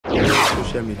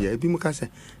social media. Ebi muka say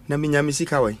na me nyame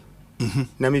sika wai.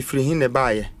 Na me free hin ne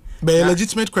baye. But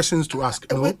legitimate questions to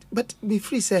ask. No? But be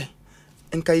free say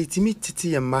enka yitimi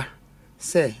titi yema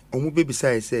say omu bebi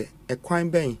say e kwan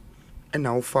ben e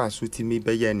na wo fa so timi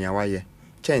be ye ne awaye.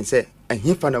 Chen say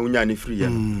ehfa na unya ne free ye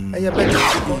no. E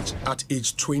better at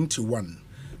age 21.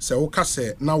 So okay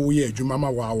say now we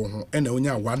adwuma wa wo ho and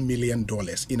unya $1 million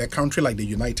in a country like the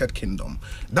United Kingdom.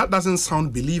 That doesn't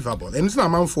sound believable. And it's not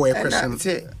amount for a question.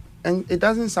 And it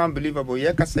doesn't sound believable.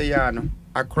 Ye ka say ya no.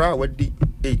 Accra wadi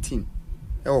 18.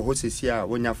 E wo ho sesia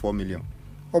wonya 4 million.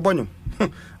 Obonyo.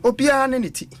 Obia na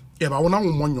niti. Yeah, but wona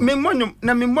wo monyo. Me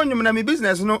monyo na me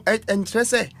business no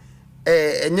entrese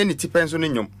enye niti penso no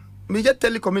nyom. Me get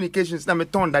telecommunications na me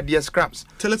turn that dear scraps.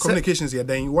 Telecommunications here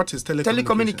then what is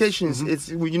telecommunications? It's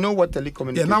you know what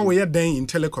telecommunications. Yeah, now we are then in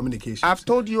telecommunications. I've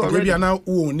told you already. Maybe now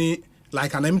only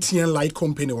like an MTN like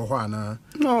company or what?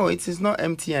 No, it is not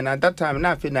MTN. At that time,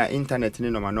 na feel na internet ni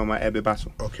normal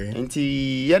ebebaso. Okay.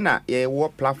 Nti ye na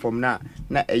what platform na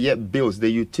ye bills, the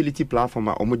utility platform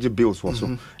omoje bills was so.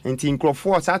 Nti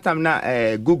nkrofo that time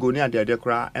na Google ni ade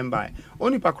kra embai.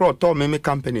 Only pakro to me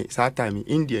company that time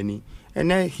India ni,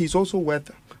 and then he's also worth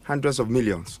hundreds of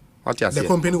millions. What you the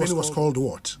company was called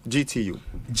what? GTU.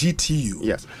 GTU.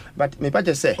 Yes. But me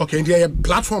just say. Okay, and the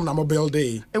platform na mobile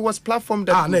day. It was platform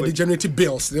that no, they generated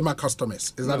bills, they my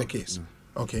customers. Is that the case?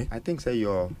 No. Okay. I think say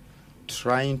you're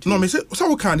trying to. No, me say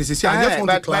so can this is I just want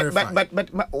to clarify. But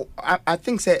I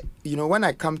think say when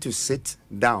I come to sit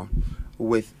down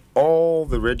with all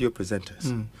the radio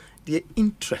presenters, their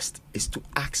interest is to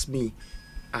ask me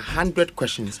 100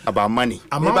 questions about money.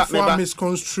 I'm not for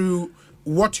misconstrue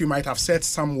what you might have said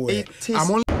somewhere. I'm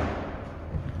only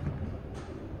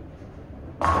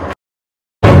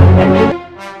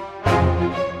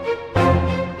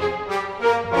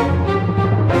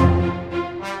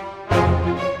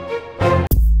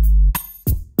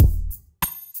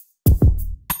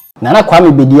Nana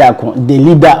Kwame Bediako, the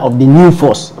leader of the new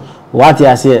force. What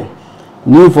you say?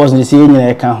 New force ni say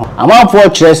nyina ka ho. Ama for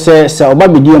kire say oba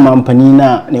bidio mampani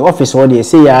na ne office wo de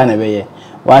say ya na beye.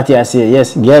 What you say?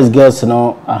 Yes, girls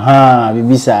no. Aha,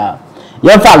 bibisa.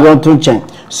 Ye fa go to chen.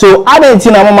 So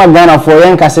adentin na mama Ghana for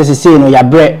yen ka say no ya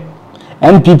bre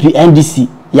MPP NDC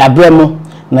ya bre mo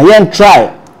na yen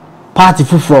try party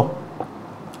fufuro.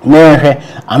 Na hwe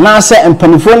ana say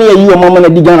empanifo ne yi o mama na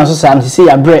di Ghana so say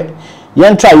ya bre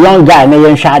yen try young guy na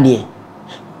yen hwade.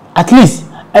 At least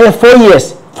 4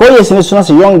 years. 4 years in so na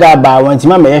say young guy ba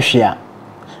wantima me hwea.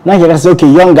 Na you say okay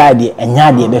young guy dey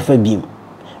enya dey be fa biem.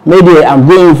 Maybe I'm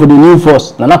going for the new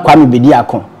force. Nana Kwame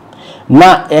Bediako.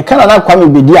 Na e kana na Kwame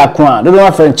Bediako a do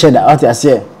no friend Cheddar. What you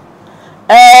say?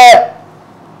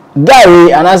 Guy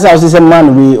and as I say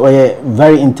man we or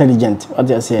very intelligent. What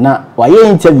you say? Na why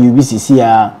interview BCC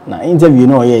na interview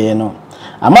no ye no.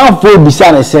 Ama for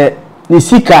bisa na say ni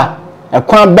sika e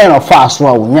kwan ben of fast so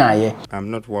wonya ye. I'm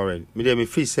not worried. Me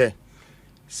free say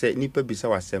nipa bisa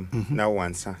wasem na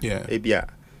wansa. Ebia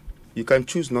you can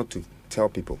choose not to tell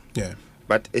people. Yeah.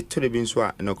 But it to the been so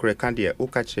no correct candia o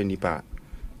catch nipa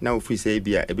now free say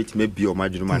bia a bit maybe o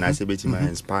madwuma na say bit my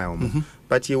inspire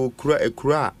but you will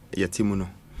kura yetimu no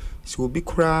so be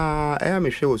kura I am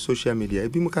share social media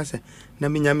ebi muka say na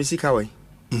me nyame sika wai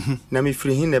na me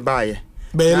free hin ne baye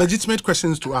but legitimate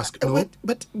questions to ask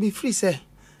but be free say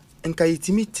enka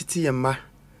yitimi titi yema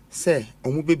say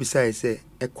omu bebi say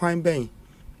e kwan ben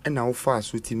e na wo fa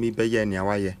so timi be ye ne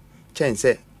awaye chen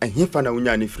say ehfa na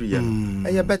unya ne free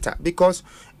ye better because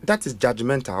that is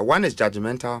judgmental. One is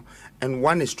judgmental and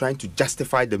one is trying to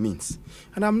justify the means.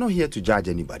 And I'm not here to judge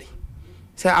anybody.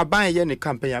 Say I buy ye ne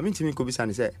campaign, I mean to me ko bisa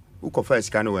ne say uko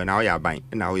first can we now you buy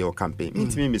now your campaign. Mean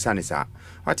to me bisa sa.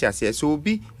 What you say so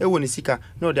be e woni sika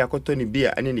no de akoto ni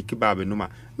beer and ni kebab no ma.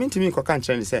 Mean to me ko kan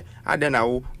kire ne say aden na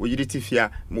wo yiri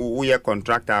tifia wo ye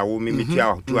contractor wo me tia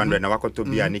 200 na wakoto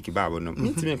beer ni kebab no.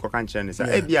 Mean to me ko kan kire ne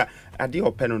say e bia ade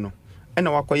openo no. And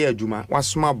now wakoye adwuma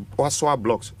waswa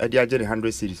blocks e dey agere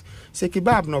 100 series say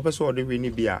kebab no person o dey we ni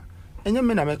bia enye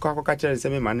me na me kwa ka kire say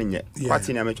me ma nye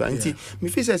party na me twa nti me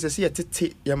feel say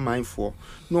tete ye mindful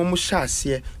no mo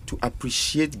share to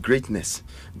appreciate greatness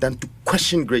than to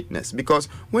question greatness because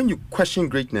when you question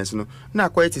greatness no na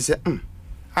kwete say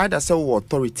either say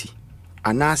authority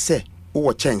ana say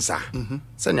wo chance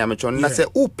say na me twa na say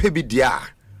wo pebi dia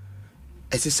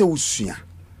ese say wo sua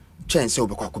chance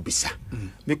obekwa kubisa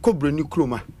me kobre ni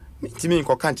kroma timi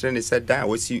nko kan kire ne said dan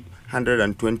wasi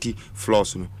 120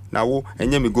 floors no na wo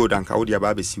enye me gold anka wo dia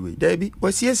ba be siwe da bi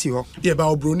wasi esi ho yeah ba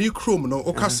obroni krom no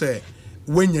o ka say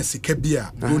wenya sika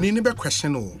bia broni ne be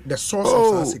question no the source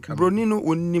of sika broni no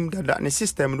onim dada ne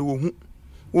system no wo hu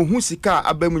wo hu sika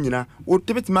abamu nyina wo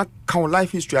tebetima count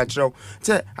life history akyerɛw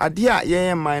sɛ ade a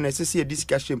yɛn man na sɛ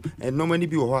disika hyem normally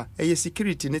bi wɔ hɔ a ɛyɛ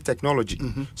security ne technology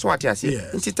so what you say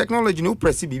nti technology no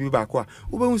press bibi ba ko a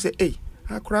wo be hu sɛ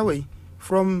akora wei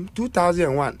from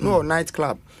 2001 no night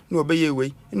club no obeye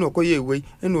we no koye we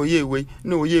no oye we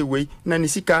no oye we na ni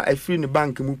sika afiri ne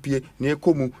bank mu pie na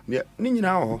ekomu ne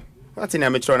nyina ho what na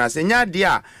metro na se nya de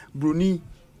a broni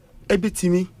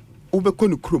ebetimi obekɔ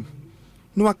no krom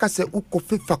no aka se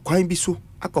ukofa kwan bi so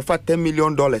akofa $10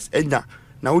 million enya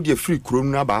na wo de free krom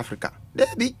na ba Africa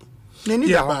debi ne ni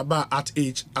da ba at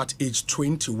age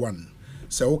 21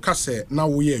 so woka say now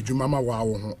we adwuma ma wa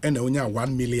wo ho and onya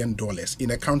 $1 million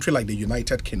in a country like the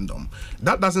United Kingdom.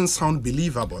 That doesn't sound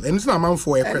believable. And it's not a man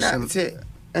for a question.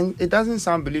 And it doesn't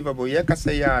sound believable. Yeah, ka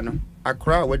say ya no.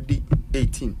 Accra wadi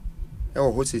 18. E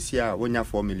wo ho sesia wonya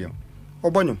 4 million.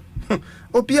 Obonyo.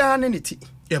 Obia na niti.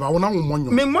 Yeah, but wona wo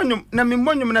monyo. Me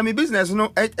monyo na me business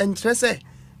no entrese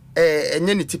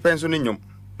enye niti penso no nyom.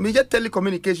 Me get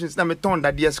telecommunications na me turn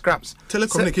that dear scraps.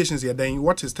 Telecommunications here then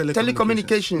what is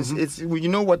telecommunications? It's you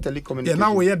know what telecommunications. Yeah,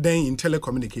 now we are then in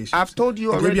telecommunications. I've told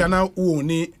you already. Maybe now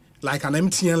only like an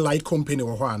MTN like company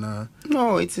or what?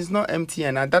 No, it is not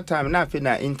MTN. At that time na feel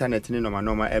na internet ni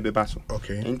normal ebebaso.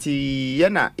 Okay. Nti ye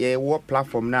na what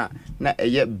platform na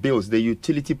ye bills the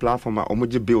utility platform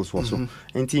omoje bills was so.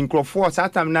 Nti nkrofo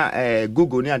that time na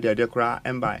Google ni ade kra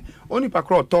embai. Only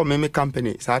pakro to me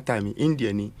company that time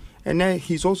India ni. And then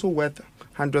he's also worth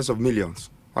hundreds of millions.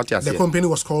 What you the company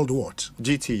was called what?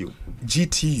 GTU.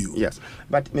 GTU. Yes.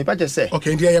 But me just say.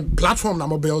 Okay, the platform na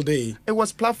mobile day. It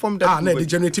was platform that they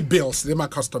generated bills, they my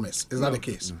customers. Is that the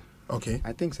case? No. Okay.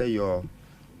 I think you're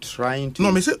trying to.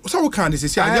 No, me say so what kind is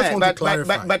this? I just want to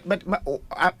clarify. But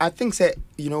I think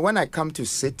when I come to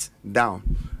sit down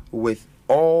with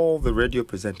all the radio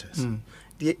presenters,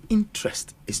 their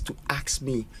interest is to ask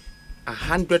me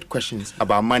 100 questions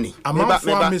about money. I'm not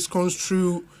for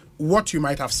misconstrue what you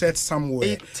might have said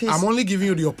somewhere. I'm only giving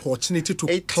you the opportunity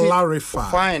to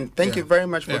clarify. Fine. Thank you very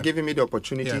much for giving me the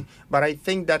opportunity. Yeah. But I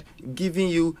think that giving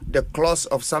you the clause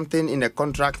of something in a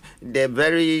contract, the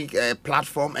very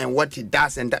platform and what it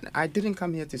does, and that, I didn't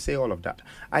come here to say all of that.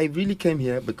 I really came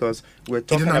here because we're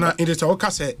talking about... It is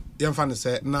okay,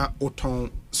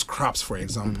 scraps, for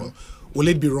example. Will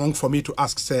it be wrong for me to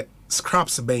ask, say,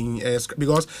 scraps being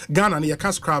because Ghana and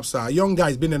can scraps young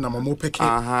guys been in a more picky.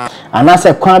 And I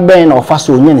said, Kwame Ben or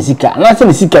Faso Nisika. And I said,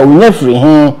 Nisika will never free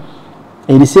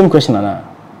the same question.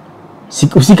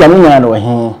 Sika Munya or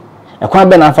him. A Kwame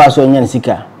Ben and Faso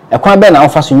Nisika. A Kwame Ben and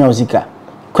Faso Nisika.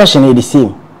 Question is the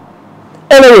same.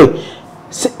 Anyway,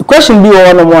 question be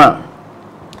one.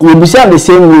 You be said the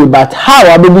same way, but how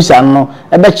I be no?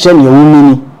 I bet you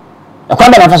woman. A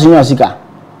Kwame Ben and Faso Nisika.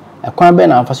 A Kwame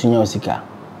Ben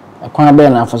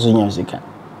and Faso Nisika.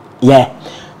 Yeah.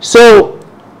 So,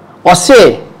 or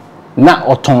say, na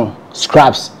oton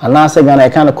scraps, and I say, I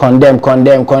kind of condemn.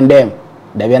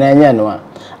 The Vienna,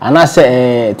 and I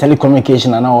say,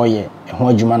 telecommunication and all ye, and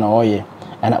what you man all ye,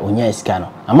 and I unya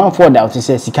scanner. I'm on for doubt, he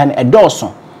says, he can a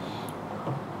dozen.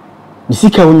 The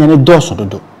seeker when a dozen to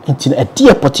do, until a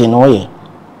dear potty in all ye.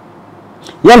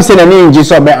 Yam said, I mean,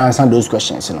 just answer those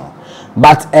questions,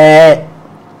 But,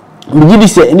 me give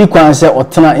say any kwan say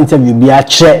otena interview bi a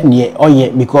kire ne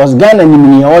oye because Ghana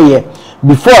ni oye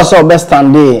before so best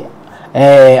stand there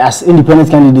as independent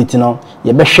candidate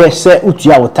ye be hwe say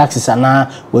utua wo taxes ana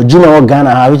wadwuma wo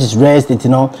Ghana which is real estate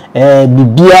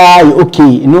bibia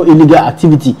okay no illegal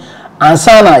activity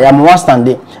ansana ya mo stand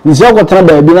there ni say otena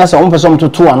ba bi na say on person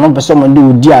to an person on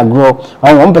do di agro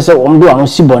on person on do an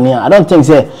siboni I don't think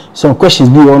say some questions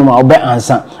be on ma obe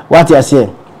answer what you say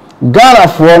Ghana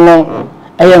for no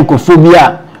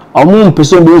phobia or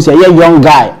person be say young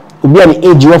guy will be an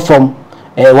age you from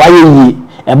why ye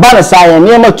a banner sign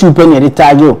near 2 penny at the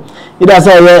target. It does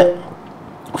say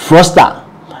Froster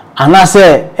and I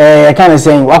say kind of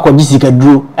saying what could this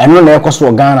drew and no cost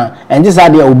for Ghana and this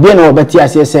idea will be no better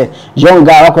as say young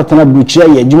guy what could not be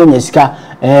trade junior ska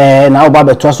now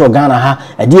Baba trust for Ghana ha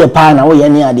a dear pan away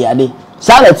any idea.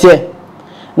 Salad here.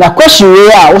 Now question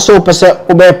we are also person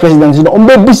obey president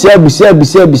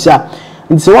bisa.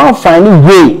 It's one finding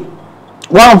way.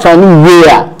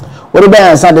 What about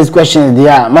answer this question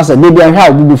there? Master, maybe I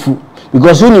have beautiful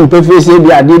because you need to face it.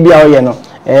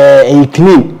 A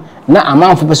clean. Now, a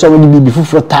man for person will be before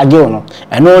for target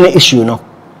and no issue. No,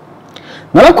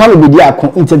 now Kwame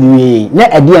Bediako interview.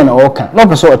 Let a dear no can not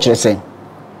person what you're saying.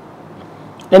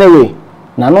 Anyway,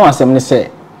 now no assembly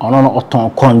say on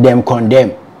condemn.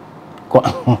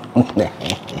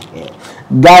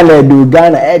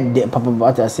 Ghana Ed Papa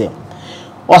Butter say.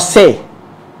 Or say,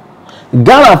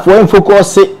 Ghana for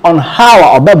focus on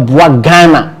how obeboa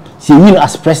Ghana see win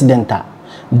as president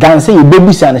than say you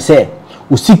baby son say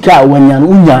usika wanyan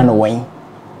unya no wen.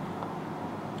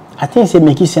 I think say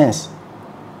make sense.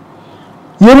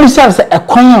 You miss say a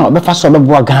kwan obefa so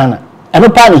obeboa Ghana. Ebe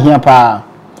pa ne hia pa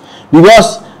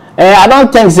because I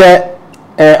don't think say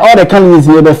all the candidates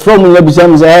may be from the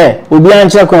episode say obi an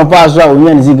check on pass so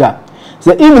onya nziga.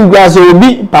 So even grass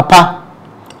obi papa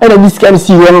and this can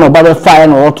see one no ba fire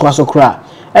no oto so kra.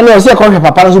 And you say come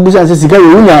papa so busan say sika we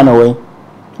unya no wen.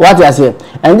 What you say?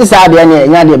 And this are the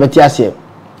nya de beti ase.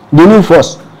 The new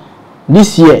force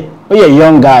this year, we a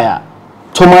young guy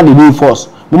Toma the new force.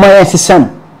 Mama yen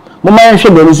system. Mama yen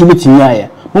hwe do so betimi aye.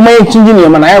 Mama yen tingi ne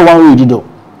na aye one we dido.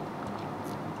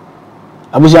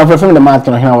 Abusia from the market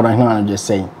no here what I just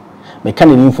saying. Me can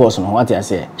the new force no what you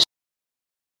say.